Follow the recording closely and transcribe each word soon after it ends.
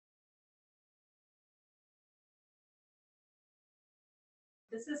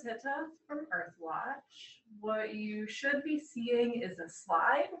This is Hita from Earthwatch. What you should be seeing is a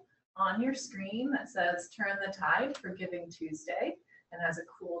slide on your screen that says Turn the Tide for Giving Tuesday and has a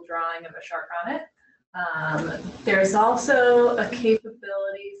cool drawing of a shark on it. There's also a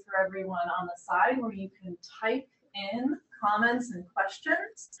capability for everyone on the side where you can type in comments and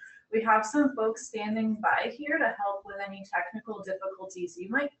questions. We have some folks standing by here to help with any technical difficulties you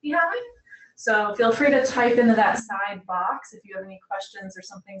might be having. So feel free to type into that side box if you have any questions or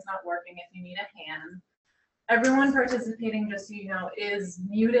something's not working, if you need a hand. Everyone participating, just so you know, is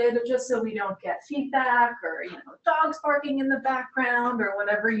muted just so we don't get feedback or dogs barking in the background or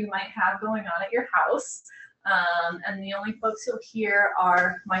whatever you might have going on at your house. And the only folks you'll hear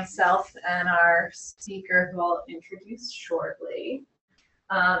are myself and our speaker, who I'll introduce shortly.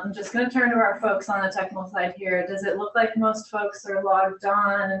 I'm just going to turn to our folks on the technical side here. Does it look like most folks are logged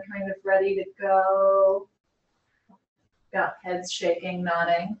on and kind of ready to go? Got heads shaking,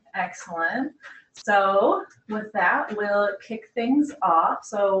 nodding. Excellent. So with that, we'll kick things off.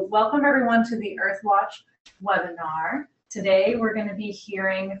 So welcome everyone to the Earthwatch webinar. Today we're going to be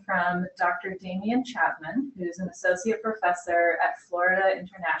hearing from Dr. Demian Chapman, who's an associate professor at Florida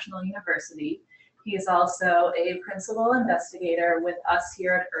International University. He is also a principal investigator with us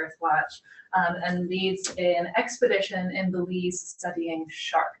here at Earthwatch and leads an expedition in Belize studying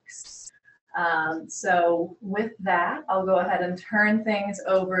sharks. So with that, I'll go ahead and turn things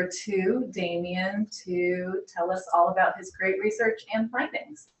over to Demian to tell us all about his great research and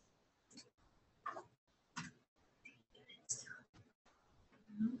findings.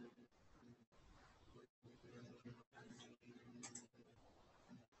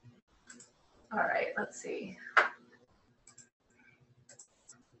 All right, let's see.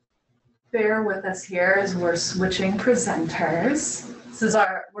 Bear with us here as we're switching presenters. This is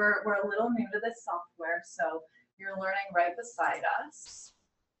we're a little new to this software, so you're learning right beside us.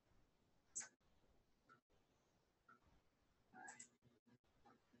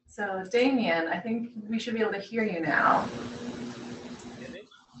 So Demian, I think we should be able to hear you now. Hear me?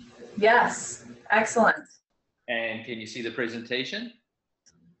 Yes, excellent. And can you see the presentation?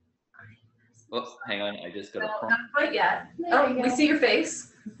 Oops, hang on, I just got a prompt. Not quite yet. Oh, we see your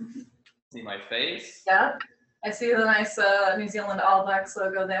face. See my face? Yeah, I see the nice New Zealand All Blacks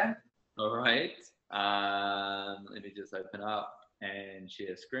logo there. All right. Let me just open up and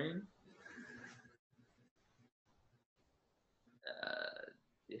share screen.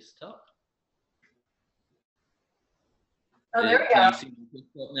 Desktop. Oh, there we go. Can you see my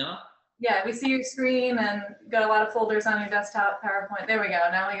desktop now? Yeah, we see your screen and got a lot of folders on your desktop, PowerPoint. There we go.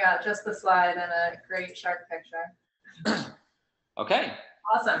 Now we got just the slide and a great shark picture. Okay.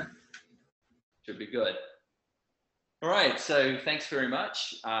 Awesome. Should be good. All right, so thanks very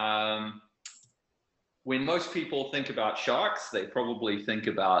much. When most people think about sharks, they probably think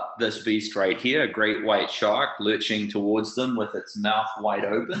about this beast right here, a great white shark lurching towards them with its mouth wide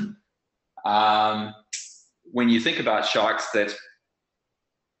open. When you think about sharks, that's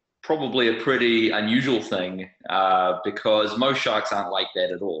probably a pretty unusual thing because most sharks aren't like that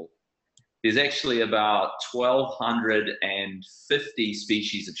at all. There's actually about 1,250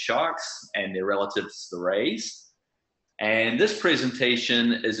 species of sharks and their relatives, the rays. And this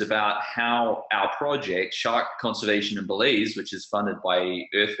presentation is about how our project, Shark Conservation in Belize, which is funded by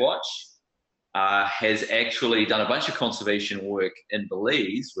Earthwatch, has actually done a bunch of conservation work in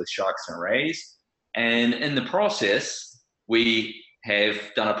Belize with sharks and rays. And in the process, we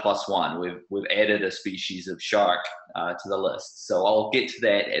have done a +1. We've added a species of shark to the list. So I'll get to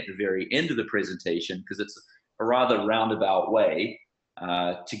that at the very end of the presentation because it's a rather roundabout way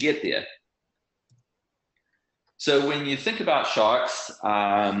to get there. So when you think about sharks,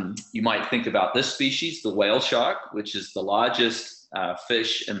 you might think about this species, the whale shark, which is the largest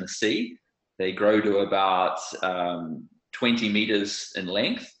fish in the sea. They grow to about 20 meters in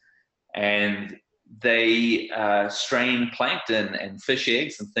length, and they strain plankton and fish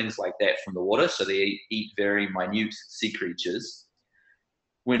eggs and things like that from the water, so they eat very minute sea creatures.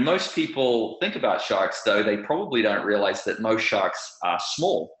 When most people think about sharks, though, they probably don't realize that most sharks are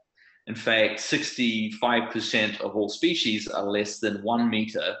small. In fact, 65% of all species are less than 1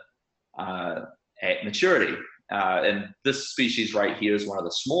 meter at maturity. And this species right here is one of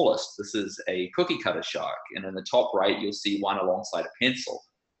the smallest. This is a cookie cutter shark, and in the top right, you'll see one alongside a pencil.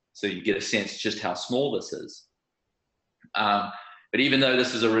 So you get a sense just how small this is. But even though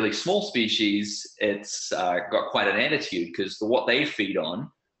this is a really small species, it's got quite an attitude because what they feed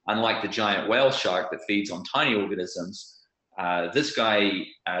on, unlike the giant whale shark that feeds on tiny organisms, this guy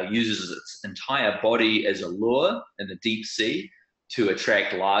uses its entire body as a lure in the deep sea to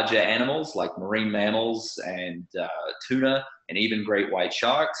attract larger animals like marine mammals and tuna and even great white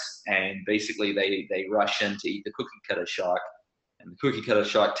sharks. And basically they rush in to eat the cookie cutter shark. And the cookie cutter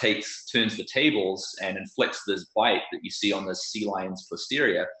shark turns the tables and inflicts this bite that you see on the sea lion's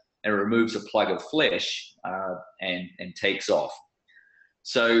posterior and removes a plug of flesh and takes off.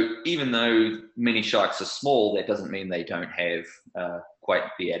 So even though many sharks are small, that doesn't mean they don't have quite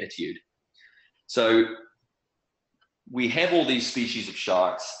the attitude. So we have all these species of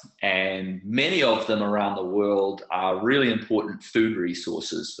sharks, and many of them around the world are really important food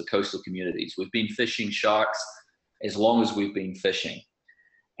resources for coastal communities. We've been fishing sharks as long as we've been fishing.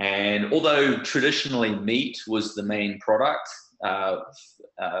 And although traditionally meat was the main product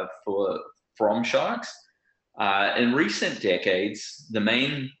from sharks, in recent decades, the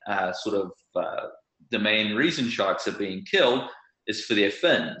main reason sharks are being killed is for their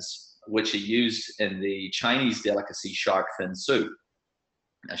fins, which are used in the Chinese delicacy shark fin soup.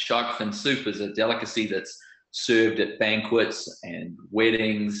 Now, shark fin soup is a delicacy that's served at banquets and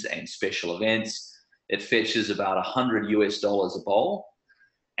weddings and special events. It fetches about $100 US a bowl.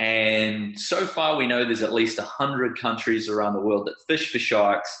 And so far, we know there's at least 100 countries around the world that fish for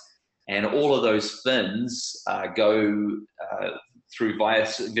sharks, and all of those fins go through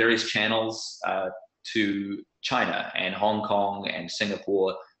various channels to China and Hong Kong and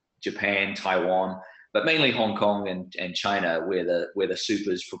Singapore, Japan, Taiwan, but mainly Hong Kong and China, where the soup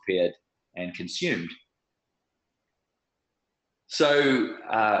is prepared and consumed. So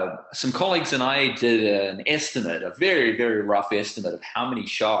some colleagues and I did an estimate, a very, very rough estimate of how many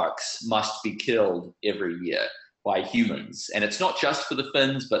sharks must be killed every year by humans. And it's not just for the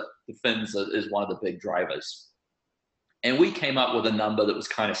fins, but the fins is one of the big drivers. And we came up with a number that was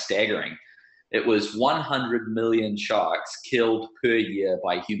kind of staggering. It was 100 million sharks killed per year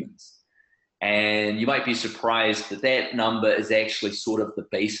by humans. And you might be surprised that that number is actually sort of the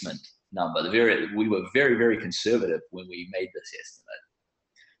basement number. We were very, very conservative when we made this estimate.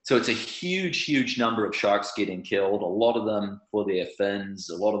 So it's a huge, huge number of sharks getting killed, a lot of them for their fins,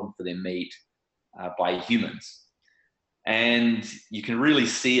 a lot of them for their meat, by humans. And you can really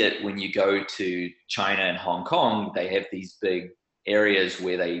see it when you go to China and Hong Kong. They have these big areas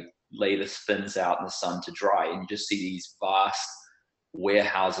where they lay the fins out in the sun to dry, and you just see these vast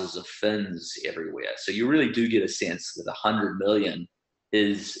warehouses of fins everywhere. So you really do get a sense that 100 million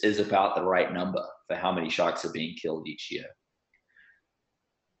is about the right number for how many sharks are being killed each year.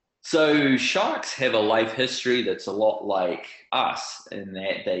 So sharks have a life history that's a lot like us in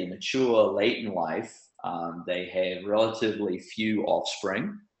that they mature late in life. They have relatively few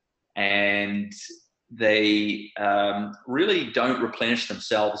offspring, and they really don't replenish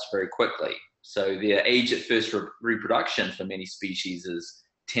themselves very quickly. So their age at first reproduction for many species is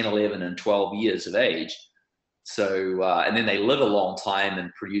 10, 11, and 12 years of age. So, and then they live a long time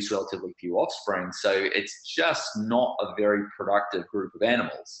and produce relatively few offspring. So it's just not a very productive group of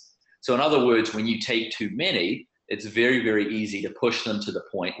animals. So in other words, when you take too many, it's very, very easy to push them to the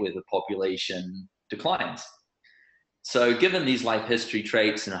point where the population declines. So given these life history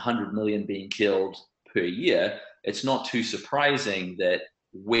traits and 100 million being killed per year, it's not too surprising that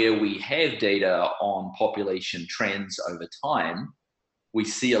where we have data on population trends over time, we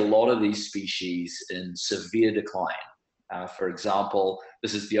see a lot of these species in severe decline. For example,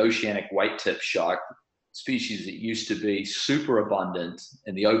 this is the oceanic white-tip shark, species that used to be super abundant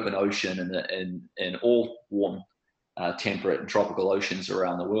in the open ocean and in all warm, temperate and tropical oceans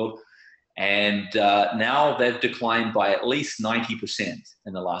around the world. And now they've declined by at least 90%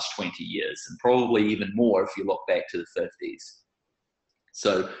 in the last 20 years, and probably even more if you look back to the 50s.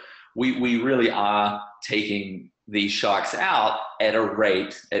 So we really are taking these sharks out at a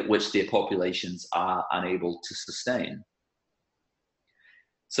rate at which their populations are unable to sustain.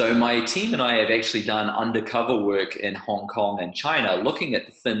 So my team and I have actually done undercover work in Hong Kong and China looking at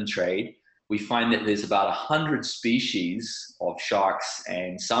the fin trade. We find that there's about 100 species of sharks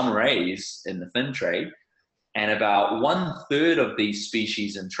and some rays in the fin trade. And about 1/3 of these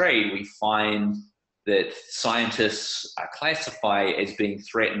species in trade, we find that scientists classify as being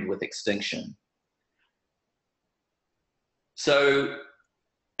threatened with extinction. So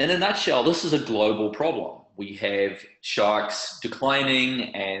in a nutshell, this is a global problem. We have sharks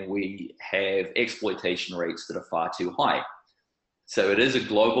declining and we have exploitation rates that are far too high. So it is a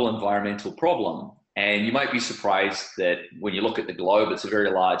global environmental problem. And you might be surprised that when you look at the globe, it's a very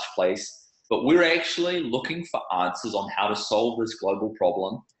large place, but we're actually looking for answers on how to solve this global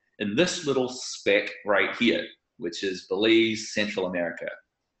problem in this little speck right here, which is Belize, Central America.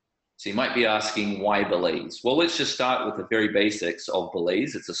 So you might be asking, why Belize? Well, let's just start with the very basics of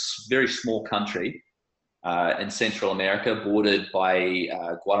Belize. It's a very small country. in Central America, bordered by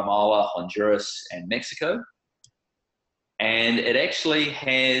Guatemala, Honduras, and Mexico. And it actually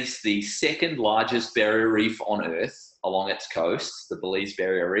has the second largest barrier reef on Earth along its coast, the Belize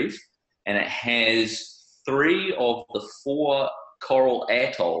Barrier Reef. And it has 3 of the 4 coral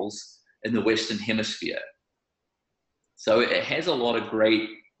atolls in the Western Hemisphere. So it has a lot of great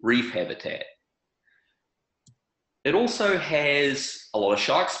reef habitat. It also has a lot of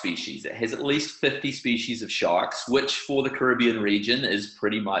shark species. It has at least 50 species of sharks, which for the Caribbean region is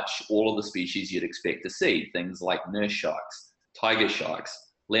pretty much all of the species you'd expect to see. Things like nurse sharks, tiger sharks,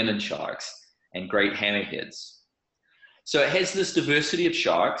 lemon sharks, and great hammerheads. So it has this diversity of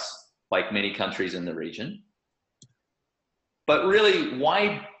sharks, like many countries in the region. But really,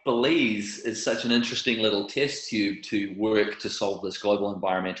 why Belize is such an interesting little test tube to work to solve this global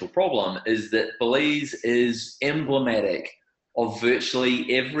environmental problem is that Belize is emblematic of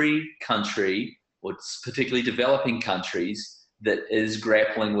virtually every country, or particularly developing countries, that is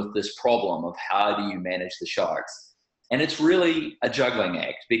grappling with this problem of how do you manage the sharks. And it's really a juggling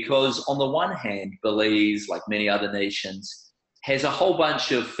act because on the one hand, Belize, like many other nations, has a whole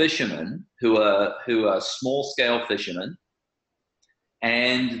bunch of fishermen who are small-scale fishermen,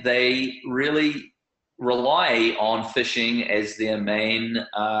 and they really rely on fishing as their main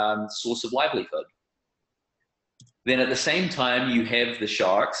source of livelihood. Then at the same time, you have the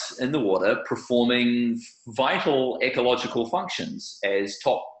sharks in the water performing vital ecological functions as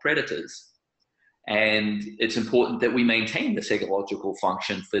top predators. And it's important that we maintain this ecological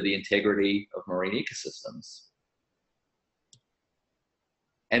function for the integrity of marine ecosystems.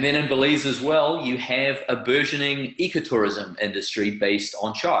 And then in Belize as well, you have a burgeoning ecotourism industry based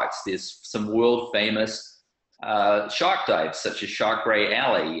on sharks. There's some world famous shark dives, such as Shark Ray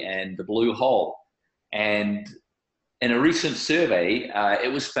Alley and the Blue Hole. And in a recent survey,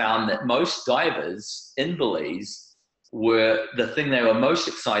 it was found that most divers in Belize the thing they were most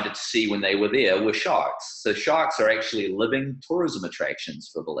excited to see when they were there were sharks. So sharks are actually living tourism attractions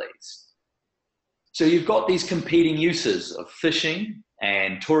for Belize. So you've got these competing uses of fishing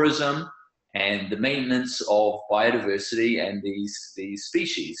and tourism and the maintenance of biodiversity and these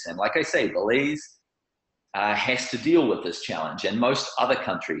species. And like I say, Belize has to deal with this challenge, and most other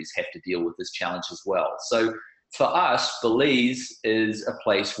countries have to deal with this challenge as well. So for us, Belize is a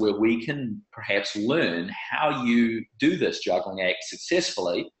place where we can perhaps learn how you do this juggling act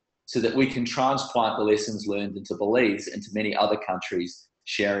successfully so that we can transplant the lessons learned into Belize, into many other countries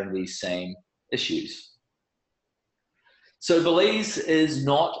sharing these same issues. So Belize is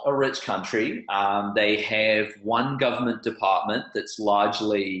not a rich country. They have one government department that's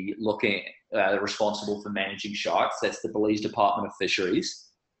largely responsible for managing sharks. That's the Belize Department of Fisheries.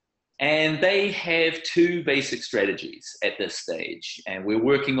 And they have 2 basic strategies at this stage, and we're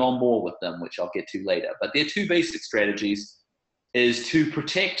working on more with them, which I'll get to later. But their 2 basic strategies is to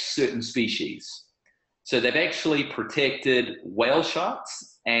protect certain species. So they've actually protected whale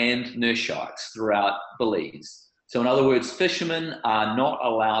sharks and nurse sharks throughout Belize. So in other words, fishermen are not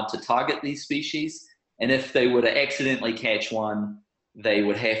allowed to target these species, and if they were to accidentally catch one, they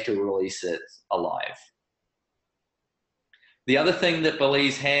would have to release it alive. The other thing that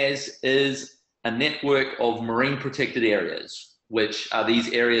Belize has is a network of marine protected areas, which are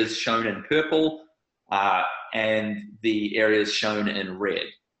these areas shown in purple and the areas shown in red.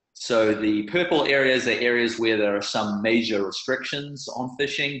 So the purple areas are areas where there are some major restrictions on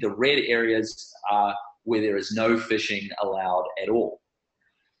fishing. The red areas are where there is no fishing allowed at all.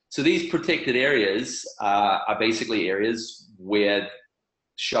 So these protected areas are basically areas where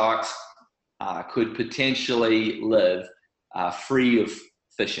sharks could potentially live free of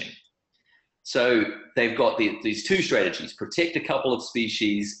fishing. So they've got these 2 strategies: protect a couple of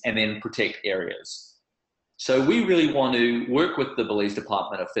species and then protect areas. So we really want to work with the Belize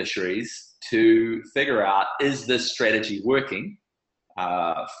Department of Fisheries to figure out, is this strategy working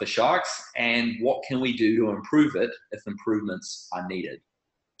for sharks, and what can we do to improve it if improvements are needed?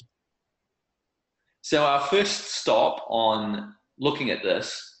 So our first stop on looking at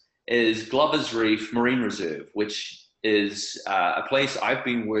this is Glover's Reef Marine Reserve, which is a place I've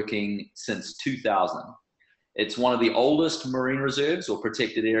been working since 2000. It's one of the oldest marine reserves or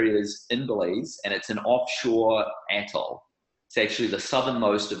protected areas in Belize, and it's an offshore atoll. It's actually the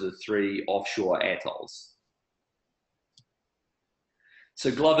southernmost of the 3 offshore atolls.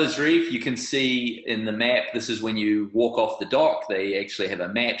 So Glover's Reef, you can see in the map, this is when you walk off the dock, they actually have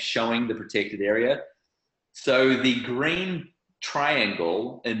a map showing the protected area. So the green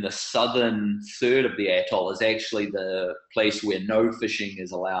triangle in the southern third of the atoll is actually the place where no fishing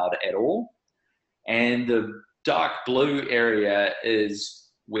is allowed at all. And the dark blue area is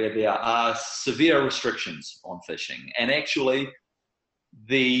where there are severe restrictions on fishing. And actually,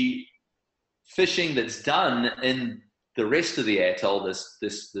 the fishing that's done in the rest of the atoll,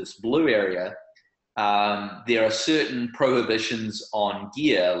 this blue area, there are certain prohibitions on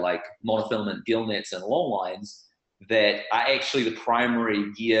gear like monofilament gill nets and long lines that are actually the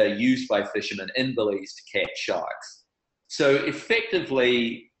primary gear used by fishermen in Belize to catch sharks. So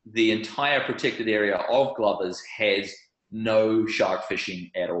effectively, the entire protected area of Glovers has no shark fishing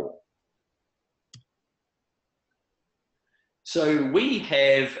at all. So we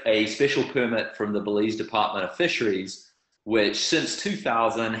have a special permit from the Belize Department of Fisheries, which since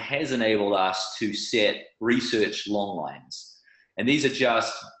 2000 has enabled us to set research long lines. And these are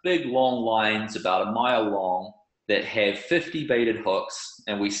just big long lines about a mile long that have 50 baited hooks,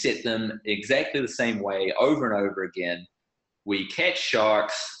 and we set them exactly the same way over and over again. We catch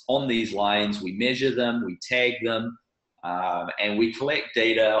sharks on these lines, we measure them, we tag them, and we collect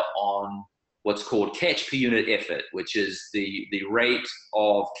data on what's called catch per unit effort, which is the rate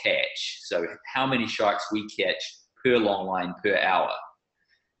of catch. So how many sharks we catch per long line per hour.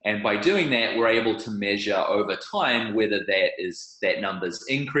 And by doing that, we're able to measure over time whether that number's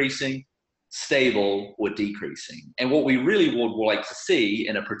increasing, stable, or decreasing. And what we really would like to see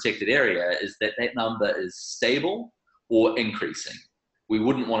in a protected area is that that number is stable or increasing. We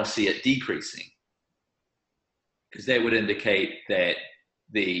wouldn't want to see it decreasing, because that would indicate that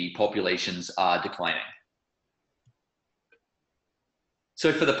the populations are declining.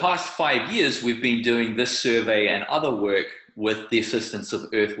 So for the past 5 years, we've been doing this survey and other work with the assistance of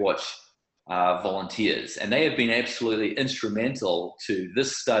Earthwatch volunteers. And they have been absolutely instrumental to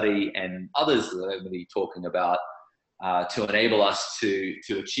this study and others that I'm going to be talking about to enable us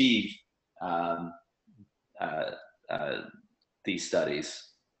to achieve these studies.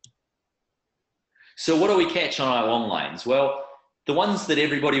 So what do we catch on our long lines? Well, the ones that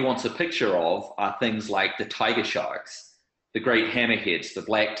everybody wants a picture of are things like the tiger sharks, the great hammerheads, the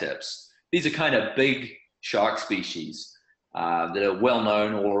blacktips. These are kind of big shark species that are well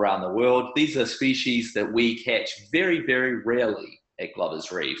known all around the world. These are species that we catch very, very rarely at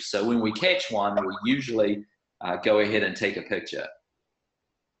Glover's Reef. So when we catch one, we usually go ahead and take a picture.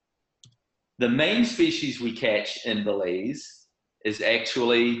 The main species we catch in Belize is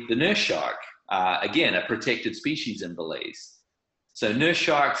actually the nurse shark. Again, a protected species in Belize. So nurse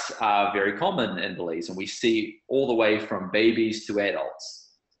sharks are very common in Belize, and we see all the way from babies to adults.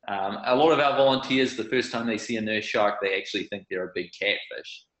 A lot of our volunteers, the first time they see a nurse shark, they actually think they're a big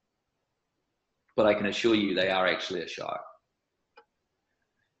catfish. But I can assure you they are actually a shark.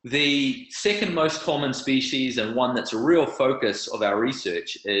 The second most common species, and one that's a real focus of our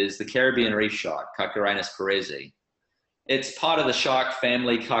research, is the Caribbean reef shark, Carcharinus perezi. It's part of the shark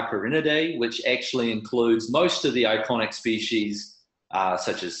family Carcharinidae, which actually includes most of the iconic species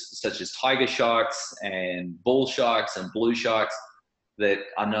such as tiger sharks and bull sharks and blue sharks that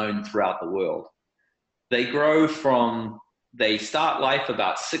are known throughout the world. They start life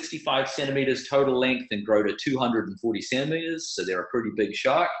about 65 centimeters total length and grow to 240 centimeters, so they're a pretty big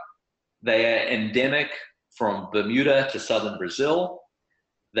shark. They are endemic from Bermuda to southern Brazil.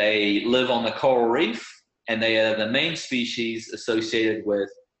 They live on the coral reef, and they are the main species associated with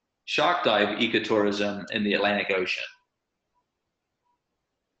shark dive ecotourism in the Atlantic Ocean.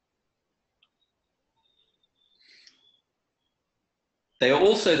 They are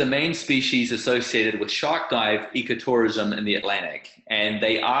also the main species associated with shark dive ecotourism in the Atlantic, and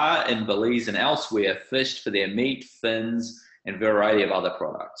they are in Belize and elsewhere fished for their meat, fins, and a variety of other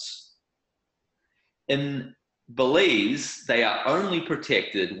products. In Belize, they are only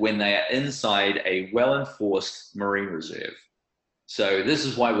protected when they are inside a well-enforced marine reserve. So this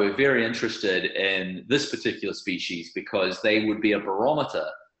is why we're very interested in this particular species, because they would be a barometer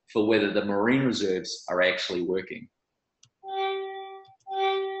for whether the marine reserves are actually working.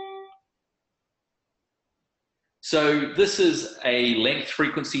 So this is a length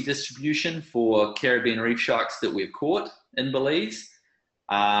frequency distribution for Caribbean reef sharks that we've caught in Belize.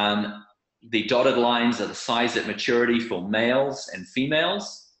 The dotted lines are the size at maturity for males and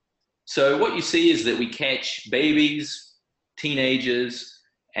females. So what you see is that we catch babies, teenagers,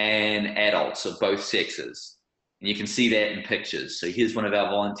 and adults of both sexes. And you can see that in pictures. So here's one of our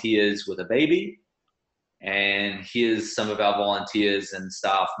volunteers with a baby. And here's some of our volunteers and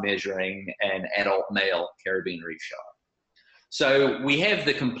staff measuring an adult male Caribbean reef shark. So we have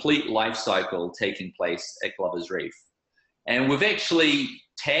the complete life cycle taking place at Glover's Reef. And we've actually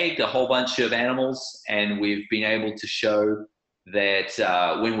tagged a whole bunch of animals, and we've been able to show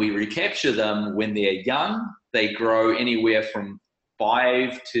that when we recapture them, when they're young, they grow anywhere from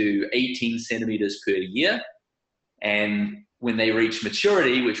 5 to 18 centimeters per year. And when they reach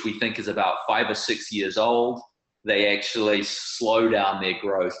maturity, which we think is about 5 or 6 years old, they actually slow down their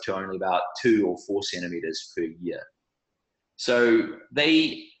growth to only about 2 or 4 centimeters per year. So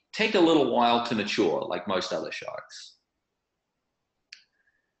they take a little while to mature, like most other sharks.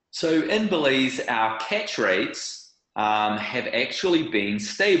 So in Belize, our catch rates have actually been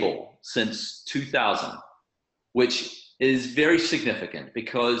stable since 2000, which is very significant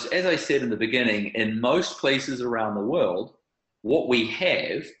because, as I said in the beginning, in most places around the world, what we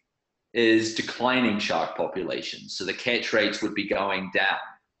have is declining shark populations. So the catch rates would be going down.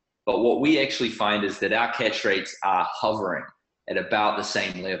 But what we actually find is that our catch rates are hovering at about the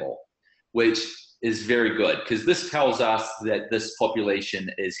same level, which is very good because this tells us that this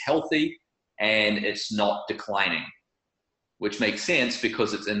population is healthy and it's not declining, which makes sense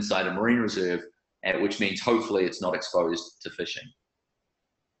because it's inside a marine reserve, which means hopefully it's not exposed to fishing.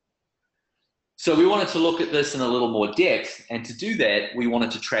 So we wanted to look at this in a little more depth, and to do that, we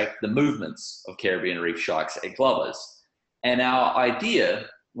wanted to track the movements of Caribbean reef sharks at Glovers. And our idea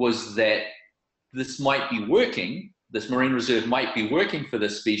was that this might be working, this marine reserve might be working for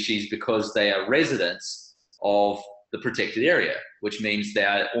this species because they are residents of the protected area, which means they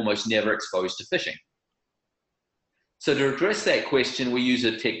are almost never exposed to fishing. So to address that question, we use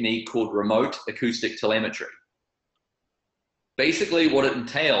a technique called remote acoustic telemetry. Basically, what it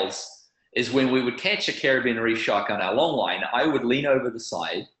entails is when we would catch a Caribbean reef shark on our long line, I would lean over the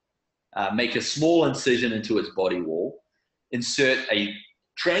side, make a small incision into its body wall, insert a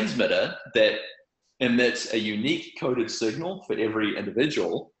transmitter that emits a unique coded signal for every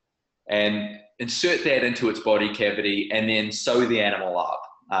individual, and insert that into its body cavity, and then sew the animal up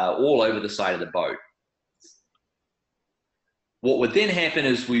all over the side of the boat. What would then happen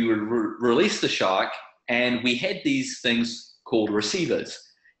is we would release the shark, and we had these things called receivers.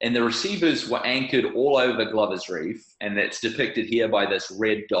 And the receivers were anchored all over Glover's Reef, and that's depicted here by this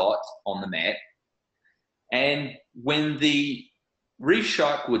red dot on the map. And when the reef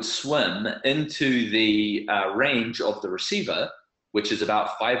shark would swim into the range of the receiver, which is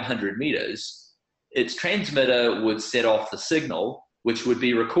about 500 meters, its transmitter would set off the signal, which would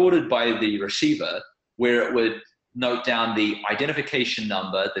be recorded by the receiver, where it would note down the identification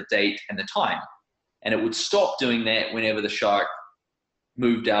number, the date, and the time. And it would stop doing that whenever the shark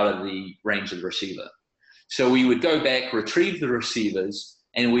moved out of the range of the receiver. So we would go back, retrieve the receivers,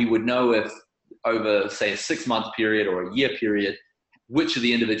 and we would know if over, say, a 6-month period or a year period, which of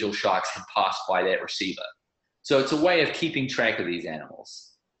the individual sharks had passed by that receiver. So it's a way of keeping track of these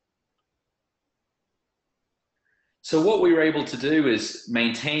animals. So what we were able to do is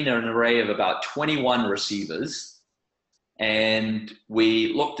maintain an array of about 21 receivers, and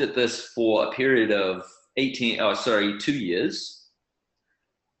we looked at this for a period of 2 years.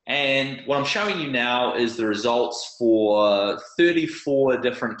 And what I'm showing you now is the results for 34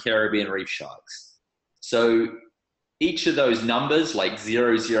 different Caribbean reef sharks. So each of those numbers, like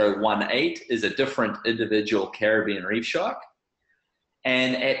 0018, is a different individual Caribbean reef shark.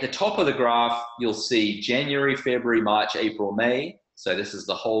 And at the top of the graph, you'll see January, February, March, April, May. So this is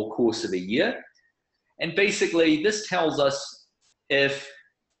the whole course of a year. And basically, this tells us if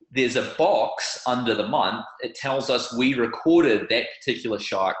there's a box under the month, it tells us we recorded that particular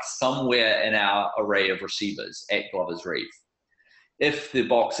shark somewhere in our array of receivers at Glover's Reef. If the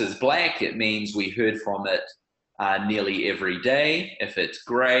box is black, it means we heard from it nearly every day. If it's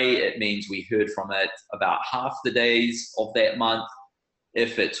gray, it means we heard from it about half the days of that month.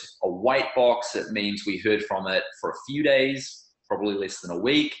 If it's a white box, it means we heard from it for a few days, probably less than a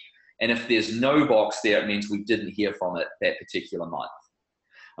week. And if there's no box there, it means we didn't hear from it that particular month.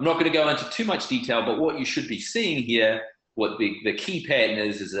 I'm not going to go into too much detail, but what you should be seeing here, what the key pattern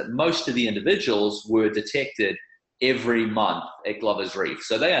is that most of the individuals were detected every month at Glover's Reef.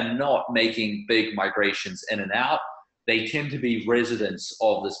 So they are not making big migrations in and out. They tend to be residents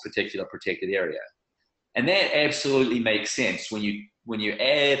of this particular protected area. And that absolutely makes sense when you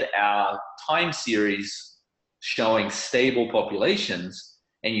add our time series showing stable populations,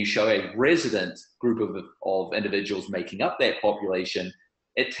 and you show a resident group of individuals making up that population,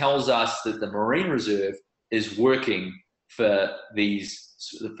 it tells us that the marine reserve is working for this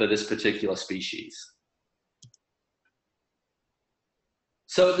particular species.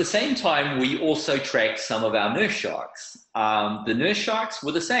 So at the same time, we also tracked some of our nurse sharks. The nurse sharks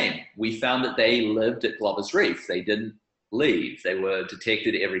were the same. We found that they lived at Glover's Reef. They didn't leave. They were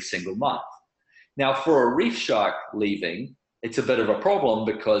detected every single month. Now, for a reef shark leaving, it's a bit of a problem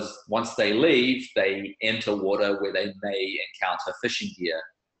because once they leave, they enter water where they may encounter fishing gear.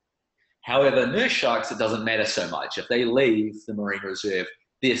 However, nurse sharks, it doesn't matter so much. If they leave the marine reserve,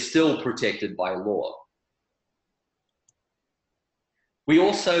 they're still protected by law. We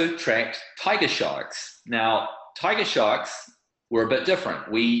also tracked tiger sharks. Now, tiger sharks were a bit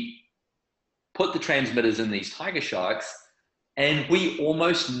different. We put the transmitters in these tiger sharks, and we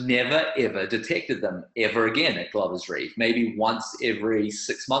almost never ever detected them ever again at Glover's Reef, maybe once every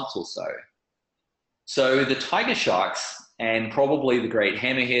 6 months or so. So the tiger sharks, and probably the great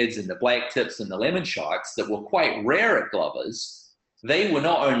hammerheads and the black tips and the lemon sharks that were quite rare at Glover's, they were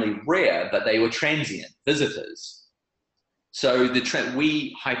not only rare, but they were transient visitors. So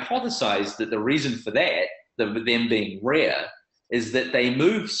we hypothesized that the reason for that, them being rare, is that they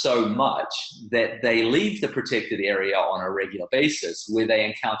move so much that they leave the protected area on a regular basis where they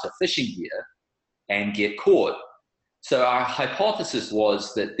encounter fishing gear and get caught. So our hypothesis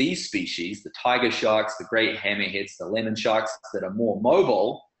was that these species, the tiger sharks, the great hammerheads, the lemon sharks that are more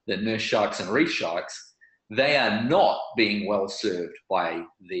mobile than nurse sharks and reef sharks, they are not being well served by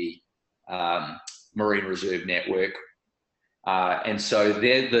the marine reserve network. And so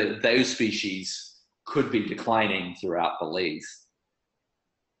those species could be declining throughout Belize.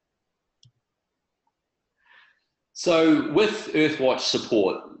 So with Earthwatch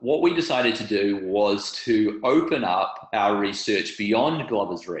support, what we decided to do was to open up our research beyond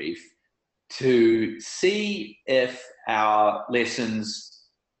Glover's Reef to see if our lessons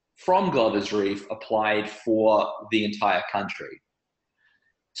from Glover's Reef applied for the entire country.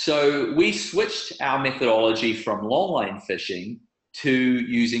 So we switched our methodology from longline fishing to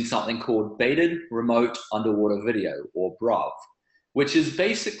using something called baited remote underwater video, or BRUV, which is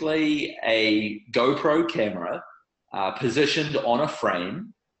basically a GoPro camera positioned on a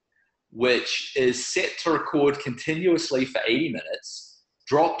frame, which is set to record continuously for 80 minutes,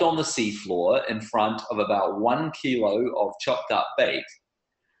 dropped on the seafloor in front of about 1 kilo of chopped up bait.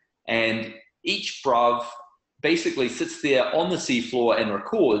 And each BRUV basically sits there on the seafloor and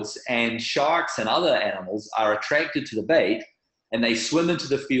records, and sharks and other animals are attracted to the bait and they swim into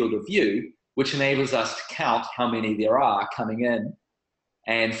the field of view, which enables us to count how many there are coming in.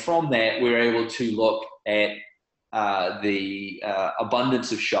 And from that, we're able to look at the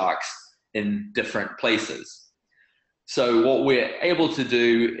abundance of sharks in different places. So what we're able to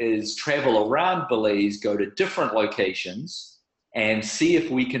do is travel around Belize, go to different locations, and see if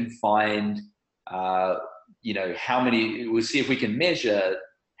we can find, we'll see if we can measure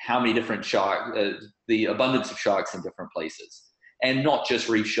how many different the abundance of sharks in different places. And not just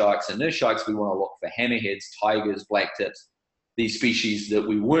reef sharks and nurse sharks, we want to look for hammerheads, tigers, black tips, these species that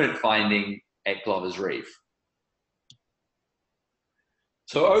we weren't finding at Glover's Reef.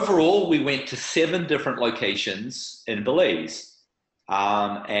 So overall, we went to 7 different locations in Belize,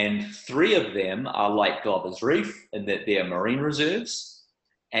 and 3 of them are like Glover's Reef in that they're marine reserves,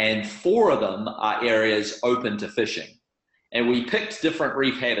 and 4 of them are areas open to fishing. And we picked different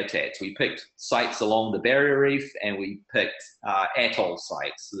reef habitats. We picked sites along the barrier reef, and we picked atoll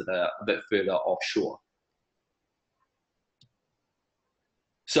sites that are a bit further offshore.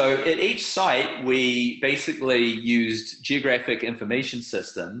 So at each site, we basically used geographic information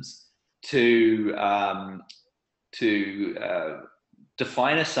systems to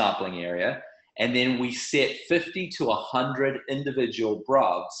define a sampling area, and then we set 50 to 100 individual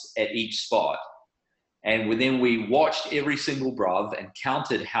BRUVs at each spot. And then we watched every single BRUV and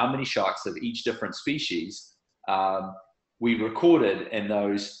counted how many sharks of each different species we recorded in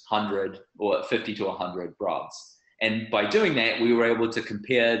those 100 or 50 to 100 BRUVs. And by doing that, we were able to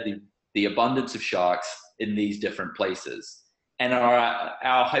compare the abundance of sharks in these different places. And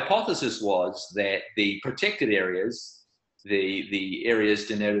our hypothesis was that the protected areas, the areas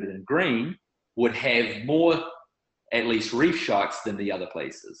denoted in green, would have more, at least reef sharks, than the other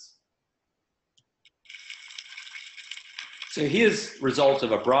places. So here's result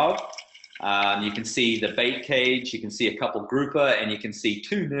of a BRUV. You can see the bait cage, you can see a couple grouper, and you can see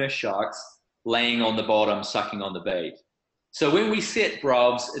 2 nurse sharks laying on the bottom, sucking on the bait. So when we set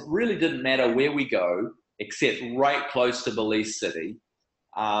BRUVs, it really didn't matter where we go, except right close to Belize City.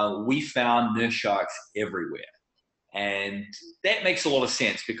 We found nurse sharks everywhere. And that makes a lot of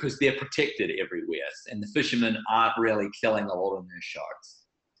sense because they're protected everywhere, and the fishermen aren't really killing a lot of nurse sharks.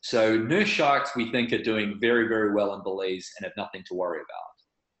 So nurse sharks, we think, are doing very, very well in Belize and have nothing to worry about.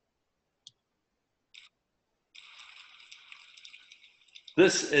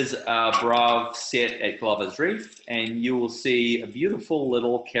 This is a BRUV set at Glover's Reef, and you will see a beautiful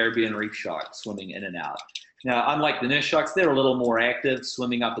little Caribbean reef shark swimming in and out. Now, unlike the nurse sharks, they're a little more active,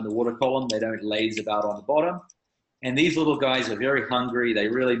 swimming up in the water column. They don't laze about on the bottom. And these little guys are very hungry. They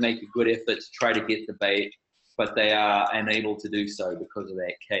really make a good effort to try to get the bait, but they are unable to do so because of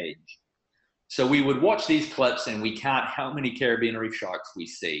that cage. So we would watch these clips and we count how many Caribbean reef sharks we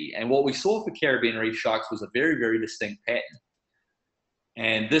see. And what we saw for Caribbean reef sharks was a very, very distinct pattern.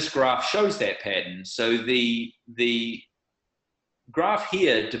 And this graph shows that pattern. So the graph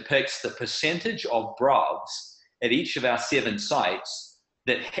here depicts the percentage of brubs at each of our 7 sites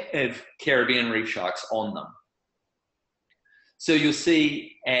that have Caribbean reef sharks on them. So you'll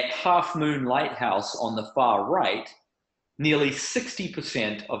see at Half Moon Lighthouse on the far right, nearly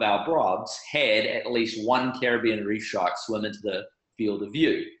 60% of our brubs had at least one Caribbean reef shark swim into the field of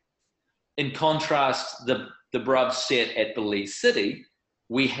view. In contrast, the brubs set at Belize City,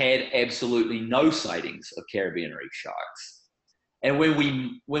 we had absolutely no sightings of Caribbean reef sharks. And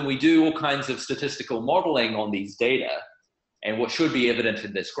when we do all kinds of statistical modeling on these data, and what should be evident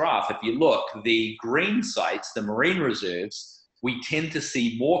in this graph, if you look, the green sites, the marine reserves, we tend to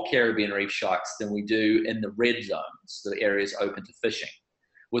see more Caribbean reef sharks than we do in the red zones, the areas open to fishing,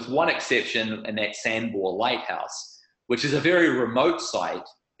 with one exception, and that's Sandbore Lighthouse, which is a very remote site.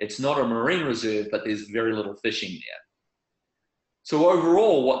 It's not a marine reserve, but there's very little fishing there. So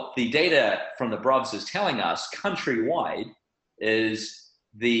overall, what the data from the brubs is telling us countrywide is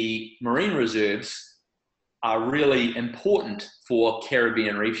the marine reserves are really important for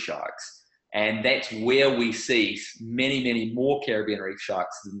Caribbean reef sharks. And that's where we see many, many more Caribbean reef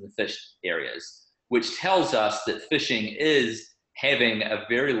sharks than the fished areas, which tells us that fishing is having a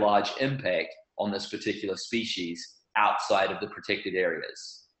very large impact on this particular species outside of the protected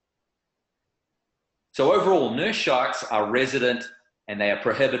areas. So overall, nurse sharks are resident and they are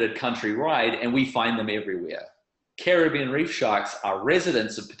prohibited countrywide, and we find them everywhere. Caribbean reef sharks are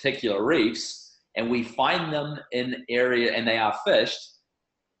residents of particular reefs, and we find them in area, and they are fished,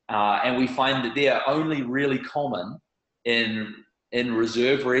 and we find that they are only really common in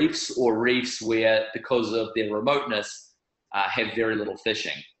reserve reefs or reefs where, because of their remoteness, have very little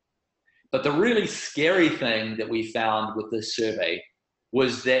fishing. But the really scary thing that we found with this survey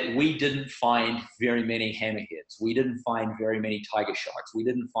was that we didn't find very many hammerheads. We didn't find very many tiger sharks. We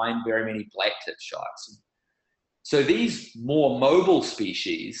didn't find very many blacktip sharks. So these more mobile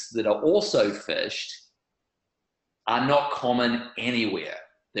species that are also fished are not common anywhere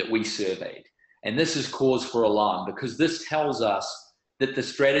that we surveyed. And this is cause for alarm, because this tells us that the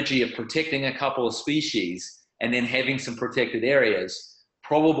strategy of protecting a couple of species and then having some protected areas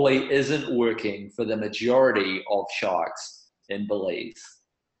probably isn't working for the majority of sharks in Belize.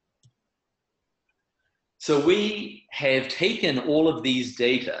 So we have taken all of these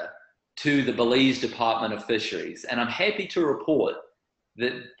data to the Belize Department of Fisheries, and I'm happy to report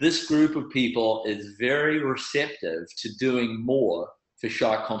that this group of people is very receptive to doing more for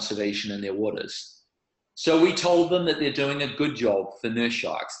shark conservation in their waters. So we told them that they're doing a good job for nurse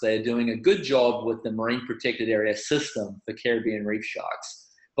sharks. They're doing a good job with the Marine Protected Area system for Caribbean reef sharks.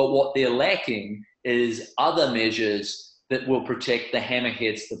 But what they're lacking is other measures that will protect the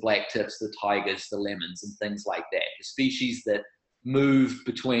hammerheads, the blacktips, the tigers, the lemons, and things like that. The species that move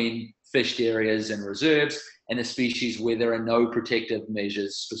between fished areas and reserves, and the species where there are no protective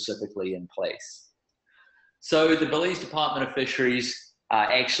measures specifically in place. So the Belize Department of Fisheries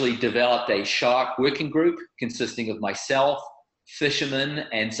actually developed a shark working group consisting of myself, fishermen,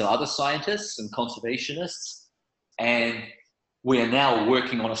 and some other scientists and conservationists. And we are now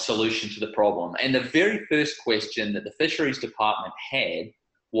working on a solution to the problem. And the very first question that the Fisheries Department had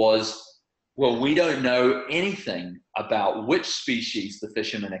was, well, we don't know anything about which species the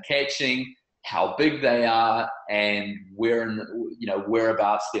fishermen are catching, how big they are, and where,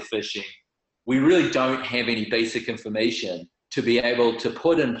 whereabouts they're fishing. We really don't have any basic information to be able to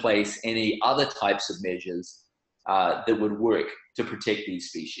put in place any other types of measures that would work to protect these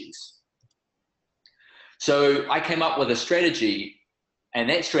species. So I came up with a strategy, and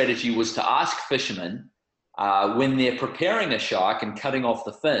that strategy was to ask fishermen when they're preparing a shark and cutting off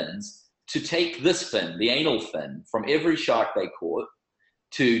the fins, to take this fin, the anal fin, from every shark they caught,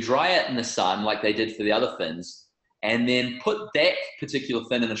 to dry it in the sun like they did for the other fins, and then put that particular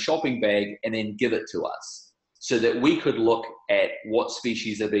fin in a shopping bag and then give it to us so that we could look at what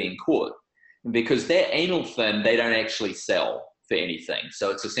species are being caught. And because that anal fin, they don't actually sell for anything.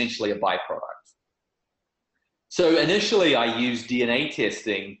 So it's essentially a byproduct. So initially I used DNA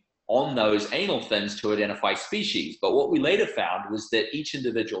testing on those anal fins to identify species. But what we later found was that each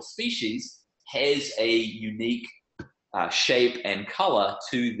individual species has a unique shape and color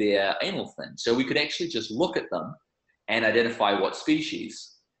to their anal fin. So we could actually just look at them and identify what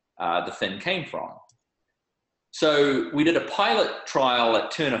species the fin came from. So we did a pilot trial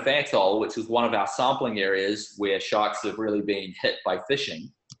at Turnip Atoll, which is one of our sampling areas where sharks have really been hit by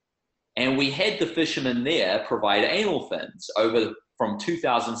fishing. And we had the fishermen there provide anal fins from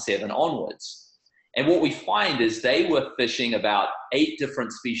 2007 onwards. And what we find is they were fishing about 8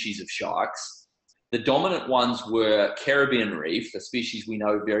 different species of sharks. The dominant ones were Caribbean reef, a species we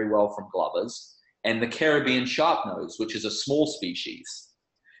know very well from Glovers, and the Caribbean sharpnose, which is a small species.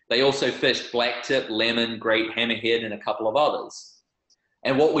 They also fished blacktip, lemon, great hammerhead, and a couple of others.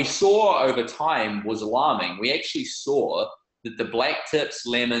 And what we saw over time was alarming. We actually saw that the blacktips,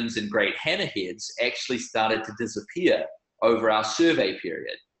 lemons, and great hammerheads actually started to disappear over our survey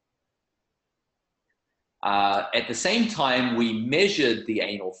period. At the same time, we measured the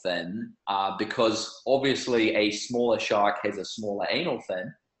anal fin because obviously a smaller shark has a smaller anal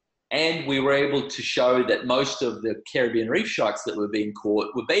fin. And we were able to show that most of the Caribbean reef sharks that were being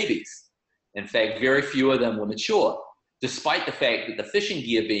caught were babies. In fact, very few of them were mature, despite the fact that the fishing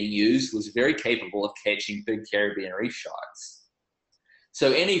gear being used was very capable of catching big Caribbean reef sharks.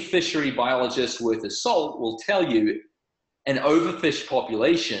 So any fishery biologist worth of salt will tell you an overfished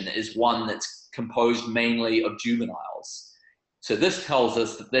population is one that's composed mainly of juveniles. So this tells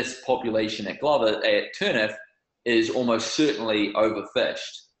us that this population at Turniff is almost certainly overfished.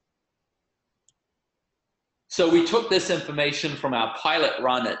 So we took this information from our pilot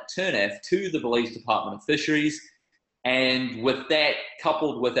run at Turniff to the Belize Department of Fisheries, and with that,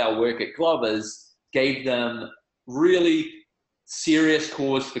 coupled with our work at Glovers, gave them really serious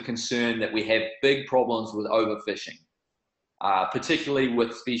cause for concern that we have big problems with overfishing. Particularly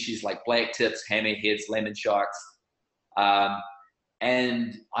with species like blacktips, hammerheads, lemon sharks.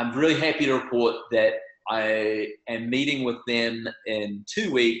 And I'm really happy to report that I am meeting with them in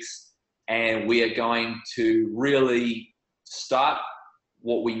 2 weeks, and we are going to really start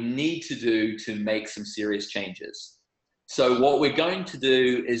what we need to do to make some serious changes. So what we're going to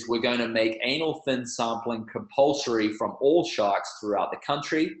do is we're going to make anal fin sampling compulsory from all sharks throughout the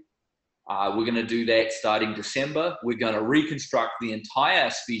country. We're going to do that starting December. We're going to reconstruct the entire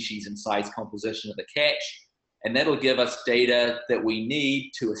species and size composition of the catch, and that'll give us data that we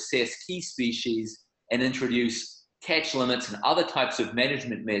need to assess key species and introduce catch limits and other types of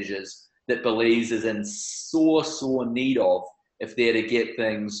management measures that Belize is in sore need of if they're to get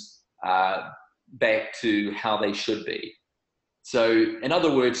things back to how they should be. So in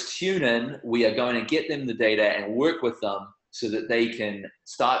other words, tune in. We are going to get them the data and work with them so that they can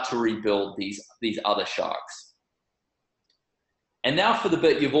start to rebuild these other sharks. And now for the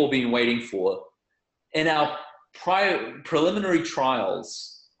bit you've all been waiting for. In our preliminary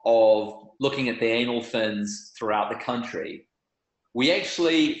trials of looking at the anal fins throughout the country, we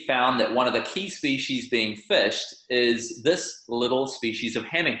actually found that one of the key species being fished is this little species of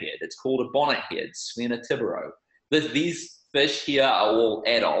hammerhead. It's called a bonnethead, Sphena tibero. These fish here are all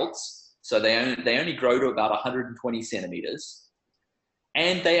adults. So they only grow to about 120 centimeters.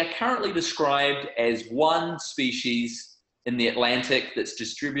 And they are currently described as one species in the Atlantic that's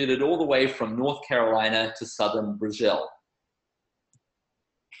distributed all the way from North Carolina to southern Brazil.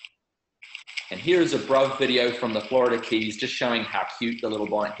 And here is a Bruv video from the Florida Keys just showing how cute the little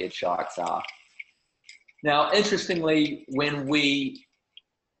bonnethead sharks are. Now, interestingly, when we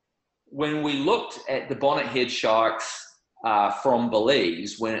looked at the bonnethead sharks from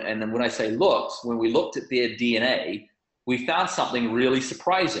Belize, when I say looked, when we looked at their DNA, we found something really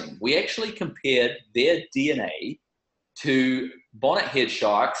surprising. We actually compared their DNA to bonnethead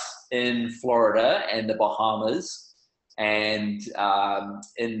sharks in Florida and the Bahamas and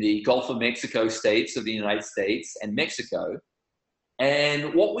in the Gulf of Mexico states of the United States and Mexico.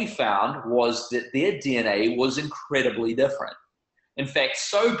 And what we found was that their DNA was incredibly different. In fact,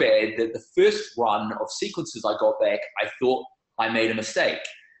 so bad that the first run of sequences I got back, I thought I made a mistake.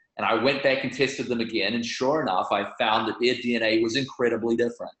 And I went back and tested them again, and sure enough, I found that their DNA was incredibly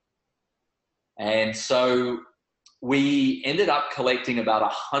different. And so we ended up collecting about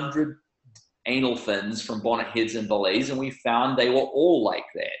 100 anal fins from bonnetheads in Belize, and we found they were all like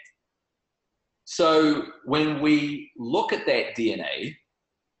that. So when we look at that DNA,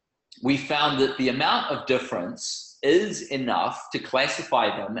 we found that the amount of difference is enough to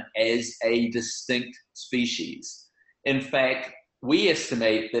classify them as a distinct species. In fact, we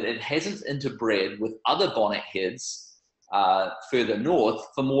estimate that it hasn't interbred with other bonnetheads further north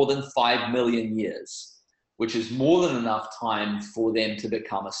for more than 5 million years, which is more than enough time for them to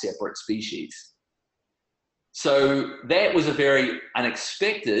become a separate species. So that was a very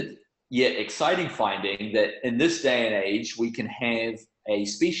unexpected yet exciting finding, that in this day and age, we can have a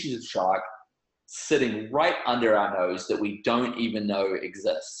species of shark sitting right under our nose that we don't even know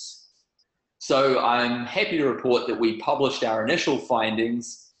exists. So I'm happy to report that we published our initial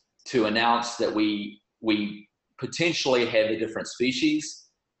findings to announce that we potentially have a different species,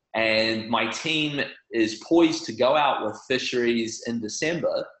 and my team is poised to go out with fisheries in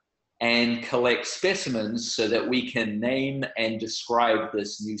December and collect specimens so that we can name and describe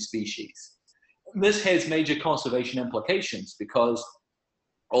this new species. this has major conservation implications because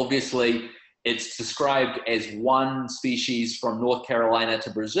obviously it's described as one species from North Carolina to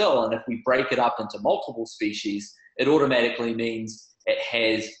Brazil. And if we break it up into multiple species, it automatically means it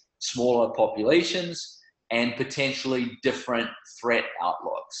has smaller populations and potentially different threat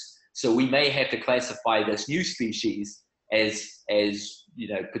outlooks. So we may have to classify this new species as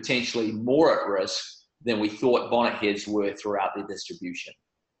potentially more at risk than we thought bonnetheads were throughout their distribution.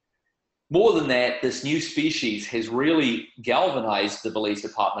 More than that, this new species has really galvanized the Belize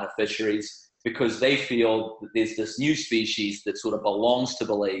Department of Fisheries because they feel that there's this new species that sort of belongs to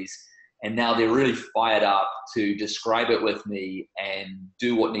Belize, and now they're really fired up to describe it with me and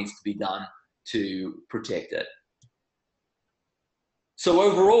do what needs to be done to protect it. So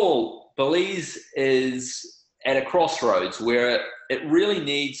overall, Belize is at a crossroads where it really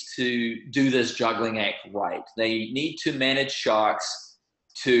needs to do this juggling act right. They need to manage sharks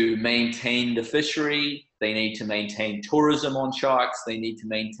to maintain the fishery. They need to maintain tourism on sharks. They need to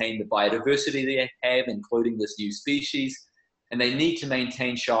maintain the biodiversity they have, including this new species. And they need to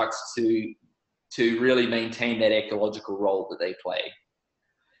maintain sharks to really maintain that ecological role that they play.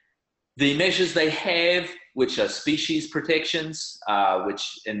 The measures they have, which are species protections,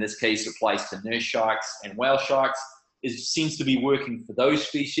 which in this case applies to nurse sharks and whale sharks, seems to be working for those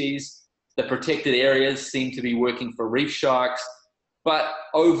species. The protected areas seem to be working for reef sharks. But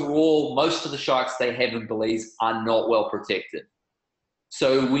overall, most of the sharks they have in Belize are not well protected.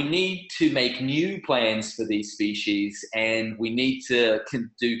 So we need to make new plans for these species, and we need to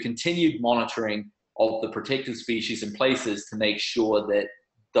do continued monitoring of the protected species and places to make sure that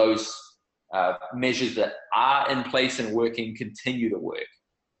those measures that are in place and working continue to work.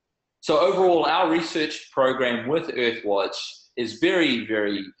 So overall, our research program with Earthwatch is very,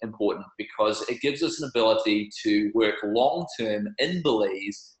 very important because it gives us an ability to work long-term in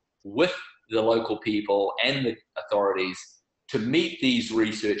Belize with the local people and the authorities to meet these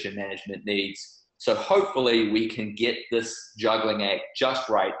research and management needs. So hopefully we can get this juggling act just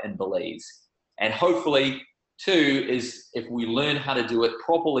right in Belize. And hopefully, too, is if we learn how to do it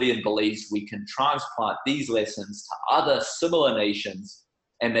properly in Belize, we can transplant these lessons to other similar nations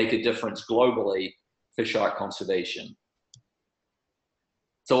and make a difference globally for shark conservation.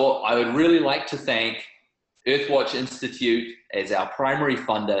 So I would really like to thank Earthwatch Institute as our primary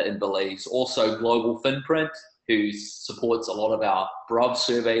funder in Belize, also Global Finprint, who supports a lot of our BRUV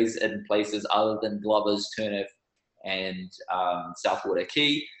surveys in places other than Glover's, Turniff, and Southwater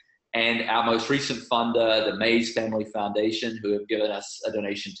Key, and our most recent funder, the Mays Family Foundation, who have given us a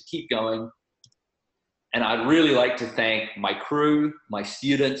donation to keep going. And I'd really like to thank my crew, my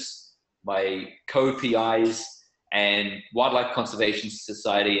students, my co-PIs, and Wildlife Conservation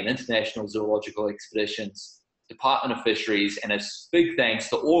Society and International Zoological Expeditions, Department of Fisheries, and a big thanks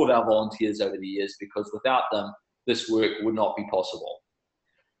to all of our volunteers over the years, because without them, this work would not be possible.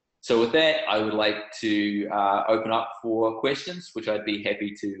 So with that, I would like to open up for questions, which I'd be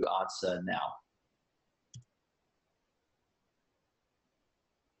happy to answer now.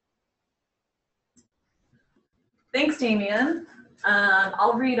 Thanks, Demian.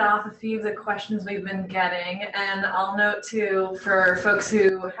 I'll read off a few of the questions we've been getting, and I'll note too, for folks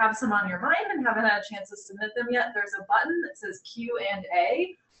who have some on your mind and haven't had a chance to submit them yet, there's a button that says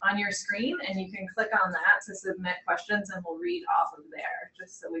Q&A on your screen, and you can click on that to submit questions, and we'll read off of there,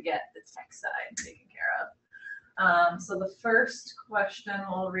 just so we get the tech side taken care of. So the first question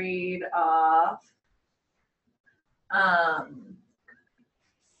we'll read off.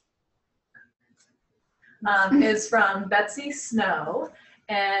 Is from Betsy Snow,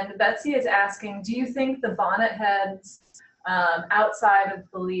 and Betsy is asking, do you think the bonnetheads outside of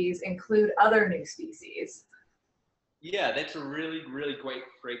Belize include other new species? Yeah, that's a really, really great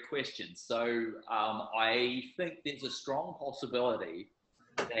question. So I think there's a strong possibility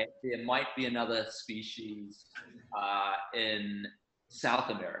that there might be another species in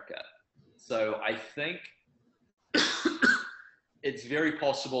South America. So I think it's very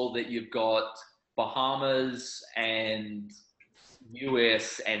possible that you've got Bahamas and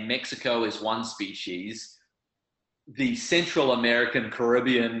US and Mexico as one species, the Central American,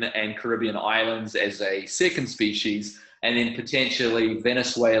 Caribbean and Caribbean islands as a second species, and then potentially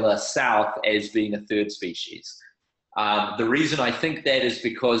Venezuela South as being a third species. The reason I think that is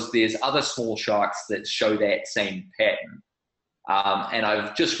because there's other small sharks that show that same pattern. And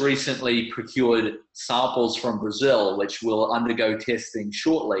I've just recently procured samples from Brazil, which will undergo testing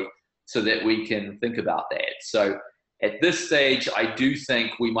shortly, so that we can think about that. So at this stage, I do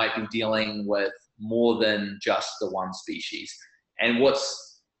think we might be dealing with more than just the one species. And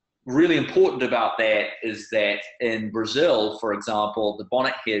what's really important about that is that in Brazil, for example, the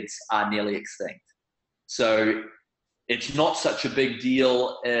bonnetheads are nearly extinct. So it's not such a big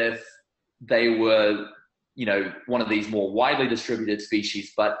deal if they were, you know, one of these more widely distributed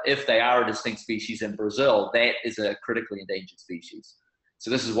species, but if they are a distinct species in Brazil, that is a critically endangered species.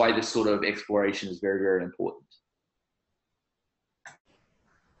 So this is why this sort of exploration is very, very important.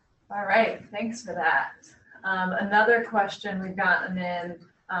 All right, thanks for that. Another question we've gotten in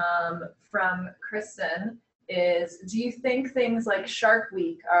from Kristen is, do you think things like Shark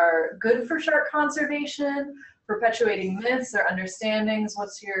Week are good for shark conservation, perpetuating myths or understandings?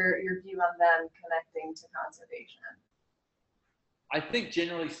 What's your view on them connecting to conservation? I think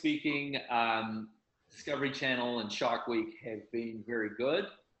generally speaking, Discovery Channel and Shark Week have been very good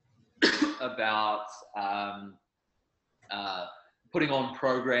about putting on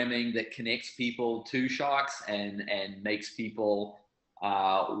programming that connects people to sharks and makes people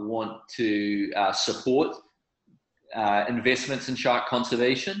want to support investments in shark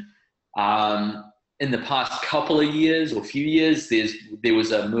conservation. In the past couple of years or few years, there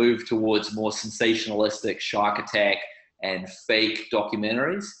was a move towards more sensationalistic shark attack and fake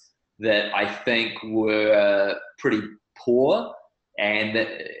documentaries that I think were pretty poor, and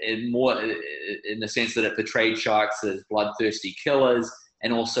more in the sense that it portrayed sharks as bloodthirsty killers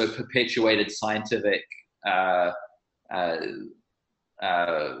and also perpetuated scientific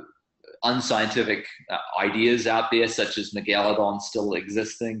unscientific ideas out there, such as megalodon still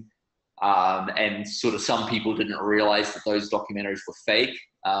existing. And sort of some people didn't realize that those documentaries were fake.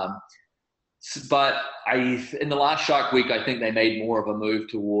 But in the last Shark Week, I think they made more of a move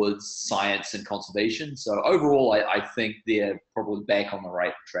towards science and conservation. So overall, I think they're probably back on the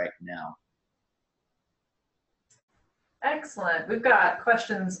right track now. Excellent. We've got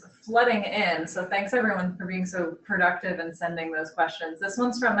questions flooding in. So thanks everyone for being so productive and sending those questions. This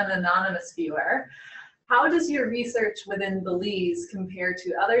one's from an anonymous viewer. How does your research within Belize compare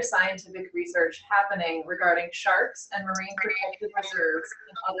to other scientific research happening regarding sharks and marine protected reserves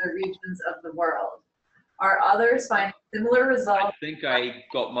in other regions of the world? Are others finding similar results? I think I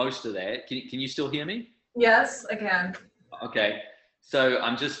got most of that. Can you still hear me? Yes, I can. Okay. So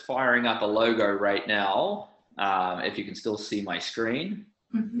I'm just firing up a logo right now. If you can still see my screen.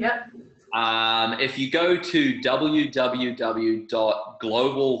 Yep. If you go to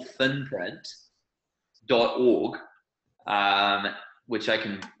www.globalfinprint.org, which I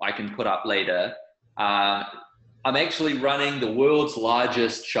can put up later. I'm actually running the world's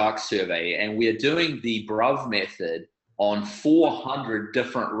largest shark survey, and we are doing the BRUV method on 400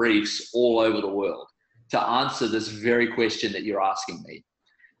 different reefs all over the world to answer this very question that you're asking me.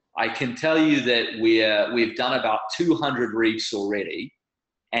 I can tell you that we've done about 200 reefs already,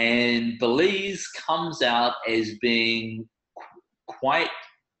 and Belize comes out as being quite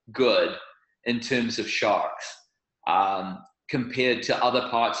good in terms of sharks compared to other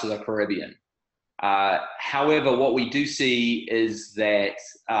parts of the Caribbean. However, what we do see is that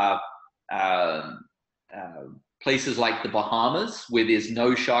places like the Bahamas, where there's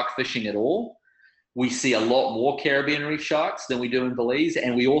no shark fishing at all, we see a lot more Caribbean reef sharks than we do in Belize,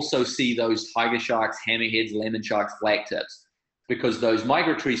 and we also see those tiger sharks, hammerheads, lemon sharks, flattips, because those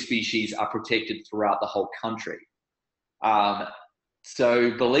migratory species are protected throughout the whole country.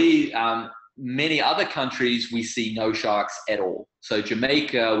 So Belize, many other countries, we see no sharks at all. So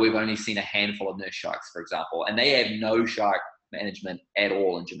Jamaica, we've only seen a handful of nurse sharks, for example, and they have no shark management at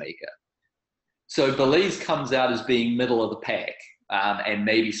all in Jamaica. So Belize comes out as being middle of the pack, and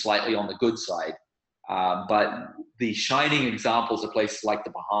maybe slightly on the good side. But the shining examples are places like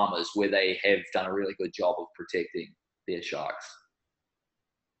the Bahamas, where they have done a really good job of protecting their sharks.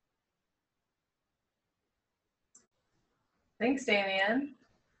 Thanks, Damian.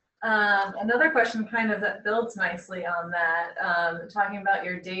 Another question kind of that builds nicely on that, talking about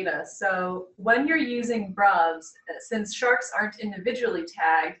your data. So when you're using BRUVs, since sharks aren't individually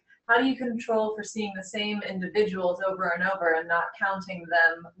tagged, how do you control for seeing the same individuals over and over and not counting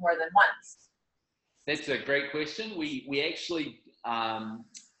them more than once? That's a great question. We actually,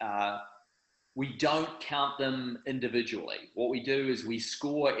 we don't count them individually. What we do is we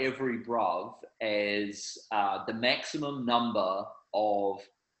score every BRUV as the maximum number of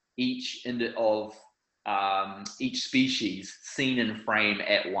each species seen in frame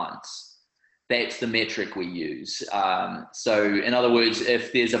at once. That's the metric we use. So in other words,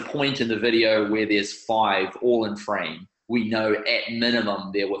 if there's a point in the video where there's 5 all in frame, we know at minimum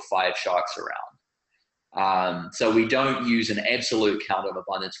there were 5 sharks around. So we don't use an absolute count of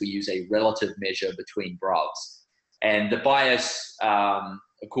abundance. We use a relative measure between BRUVs. And the bias,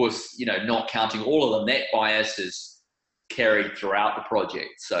 of course, not counting all of them, that bias is carried throughout the project.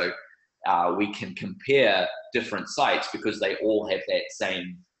 So we can compare different sites because they all have that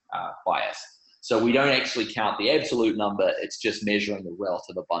same bias. So we don't actually count the absolute number, it's just measuring the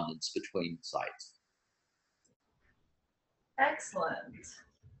relative abundance between sites. Excellent.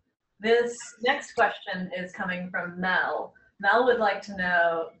 This next question is coming from Mel. Mel would like to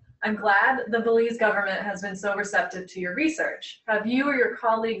know, I'm glad the Belize government has been so receptive to your research. Have you or your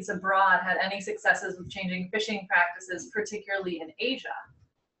colleagues abroad had any successes with changing fishing practices, particularly in Asia?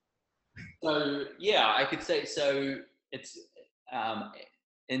 So yeah, I could say so. It's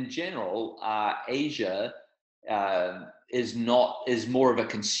in general, Asia is more of a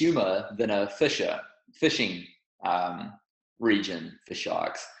consumer than a fishing region for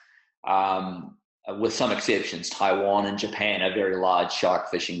sharks. With some exceptions, Taiwan and Japan are very large shark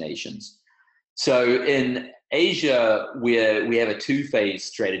fishing nations. So in Asia, we have a two-phase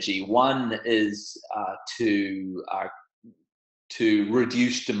strategy. One is to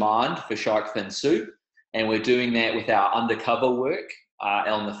reduce demand for shark fin soup, and we're doing that with our undercover work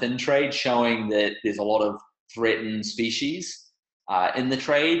on the fin trade, showing that there's a lot of threatened species in the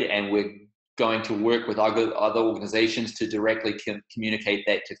trade, and we're going to work with other organizations to directly communicate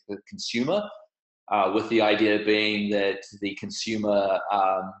that to the consumer, with the idea being that the consumer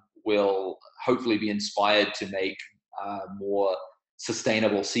will hopefully be inspired to make more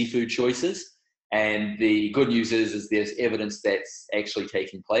sustainable seafood choices. And the good news is there's evidence that's actually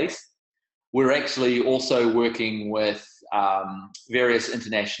taking place. We're actually also working with various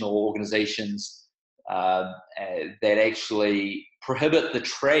international organizations that actually prohibit the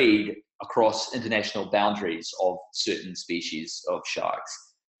trade across international boundaries of certain species of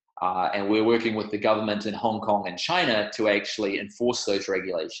sharks. And we're working with the government in Hong Kong and China to actually enforce those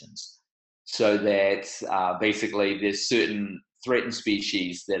regulations, so that basically there's certain threatened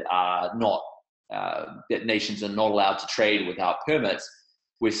species that are not, that nations are not allowed to trade without permits.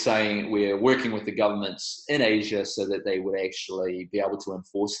 We're working with the governments in Asia so that they would actually be able to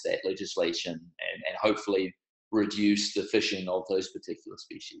enforce that legislation and hopefully reduce the fishing of those particular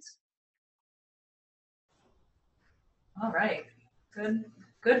species. All right,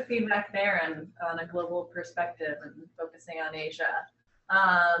 good feedback there, and on a global perspective and focusing on Asia.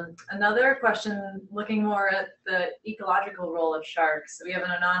 Another question, looking more at the ecological role of sharks. We have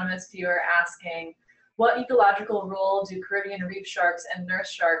an anonymous viewer asking, what ecological role do Caribbean reef sharks and nurse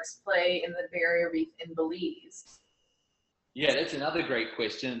sharks play in the barrier reef in Belize? Yeah, that's another great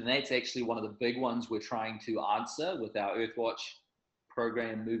question, and that's actually one of the big ones we're trying to answer with our Earthwatch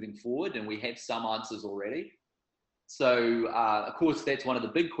program moving forward, and we have some answers already. So, of course, that's one of the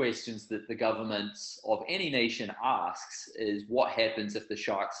big questions that the governments of any nation asks, is what happens if the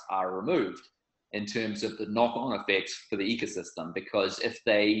sharks are removed in terms of the knock-on effects for the ecosystem? Because if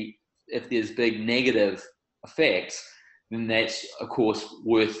there's big negative effects, then that's, of course,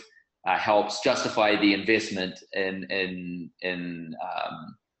 helps justify the investment in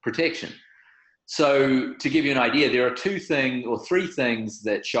protection. So to give you an idea, there are three things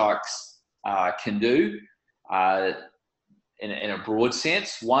that sharks can do in a broad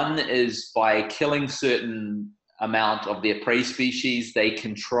sense. One is by killing certain amount of their prey species, they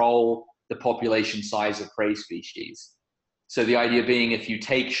control the population size of prey species. So the idea being, if you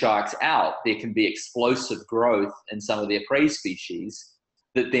take sharks out, there can be explosive growth in some of their prey species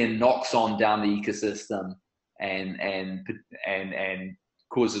that then knocks on down the ecosystem and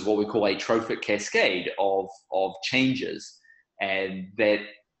causes what we call a trophic cascade of changes. And that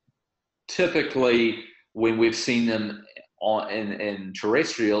typically, when we've seen them in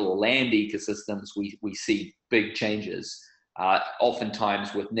terrestrial or land ecosystems, we see big changes,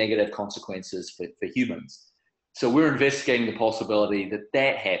 oftentimes with negative consequences for humans. So we're investigating the possibility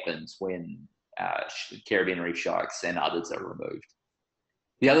that happens when Caribbean reef sharks and others are removed.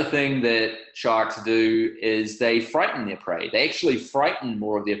 The other thing that sharks do is they frighten their prey. They actually frighten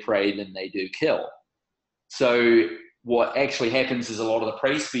more of their prey than they do kill. So what actually happens is a lot of the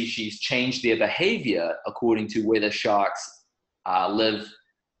prey species change their behavior according to whether sharks live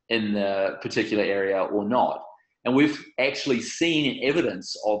in the particular area or not. And we've actually seen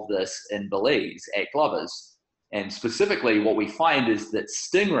evidence of this in Belize at Glover's. And specifically what we find is that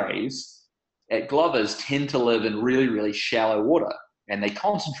stingrays at Glover's tend to live in really, really shallow water, and they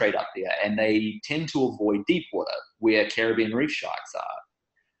concentrate up there, and they tend to avoid deep water where Caribbean reef sharks are.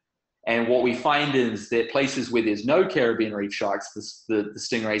 And what we find is that places where there's no Caribbean reef sharks, the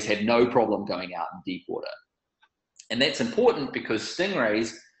stingrays have no problem going out in deep water. And that's important because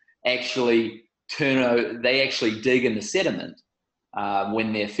stingrays actually dig in the sediment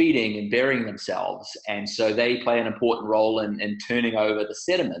when they're feeding and burying themselves. And so they play an important role in turning over the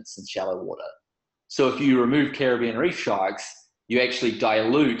sediments in shallow water. So if you remove Caribbean reef sharks, you actually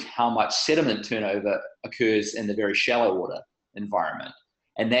dilute how much sediment turnover occurs in the very shallow water environment.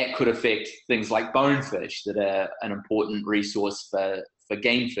 And that could affect things like bonefish that are an important resource for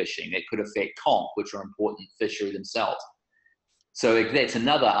game fishing. It could affect conch, which are important fishery themselves. So that's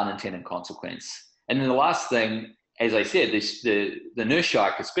another unintended consequence. And then the last thing, as I said, the nurse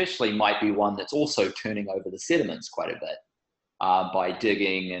shark especially might be one that's also turning over the sediments quite a bit by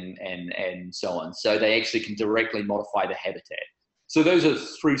digging and so on. So they actually can directly modify the habitat. So those are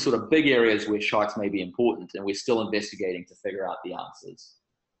three sort of big areas where sharks may be important, and we're still investigating to figure out the answers.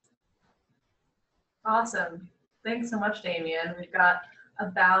 Awesome. Thanks so much, Demian. We've got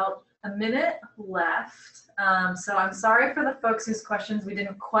about a minute left. So I'm sorry for the folks whose questions we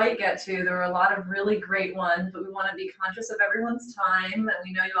didn't quite get to. There were a lot of really great ones, but we want to be conscious of everyone's time, and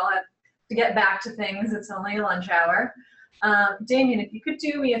we know you all have to get back to things. It's only lunch hour. Demian, if you could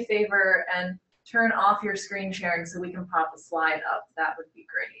do me a favor and turn off your screen sharing so we can pop a slide up, that would be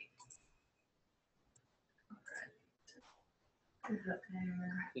great. All right.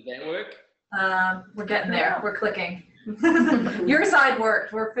 Did that work? We're getting there. We're clicking. Your side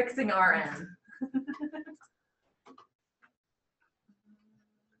worked. We're fixing our end.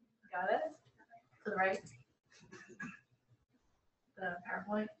 Got it? To the right? The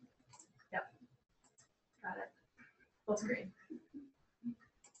PowerPoint? Yep. Got it. Full screen.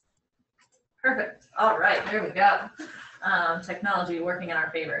 Perfect. All right, there we go. Technology working in our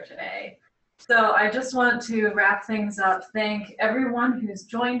favor today. So I just want to wrap things up. Thank everyone who's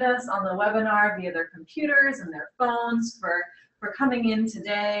joined us on the webinar via their computers and their phones for coming in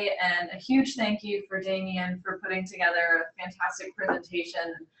today. And a huge thank you for Demian for putting together a fantastic presentation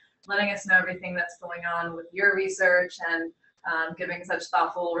and letting us know everything that's going on with your research and giving such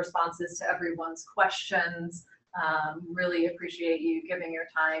thoughtful responses to everyone's questions. Really appreciate you giving your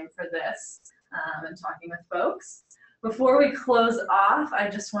time for this and talking with folks. Before we close off, I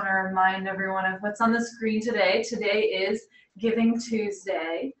just want to remind everyone of what's on the screen today. Today is Giving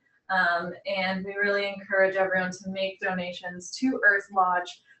Tuesday, and we really encourage everyone to make donations to Earthwatch.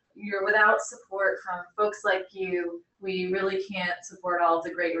 Without support from folks like you, we really can't support all of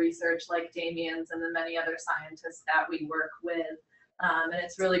the great research like Demian's and the many other scientists that we work with. And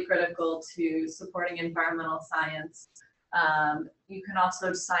it's really critical to supporting environmental science. You can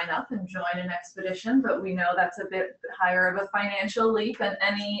also sign up and join an expedition, but we know that's a bit higher of a financial leap, and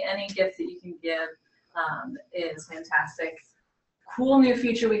any gift that you can give is fantastic. Cool new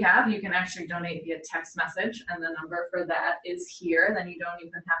feature we have, you can actually donate via text message, and the number for that is here. Then you don't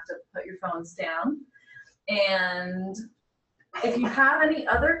even have to put your phones down. And if you have any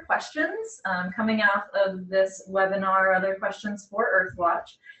other questions coming out of this webinar, other questions for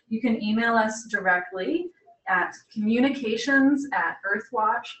Earthwatch, you can email us directly at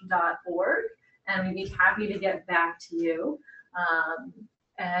communications@earthwatch.org, and we'd be happy to get back to you.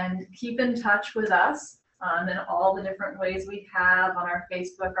 And keep in touch with us in all the different ways we have on our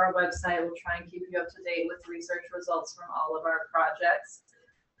Facebook, our website. We'll try and keep you up to date with research results from all of our projects.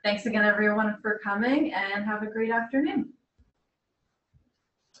 Thanks again, everyone, for coming, and have a great afternoon.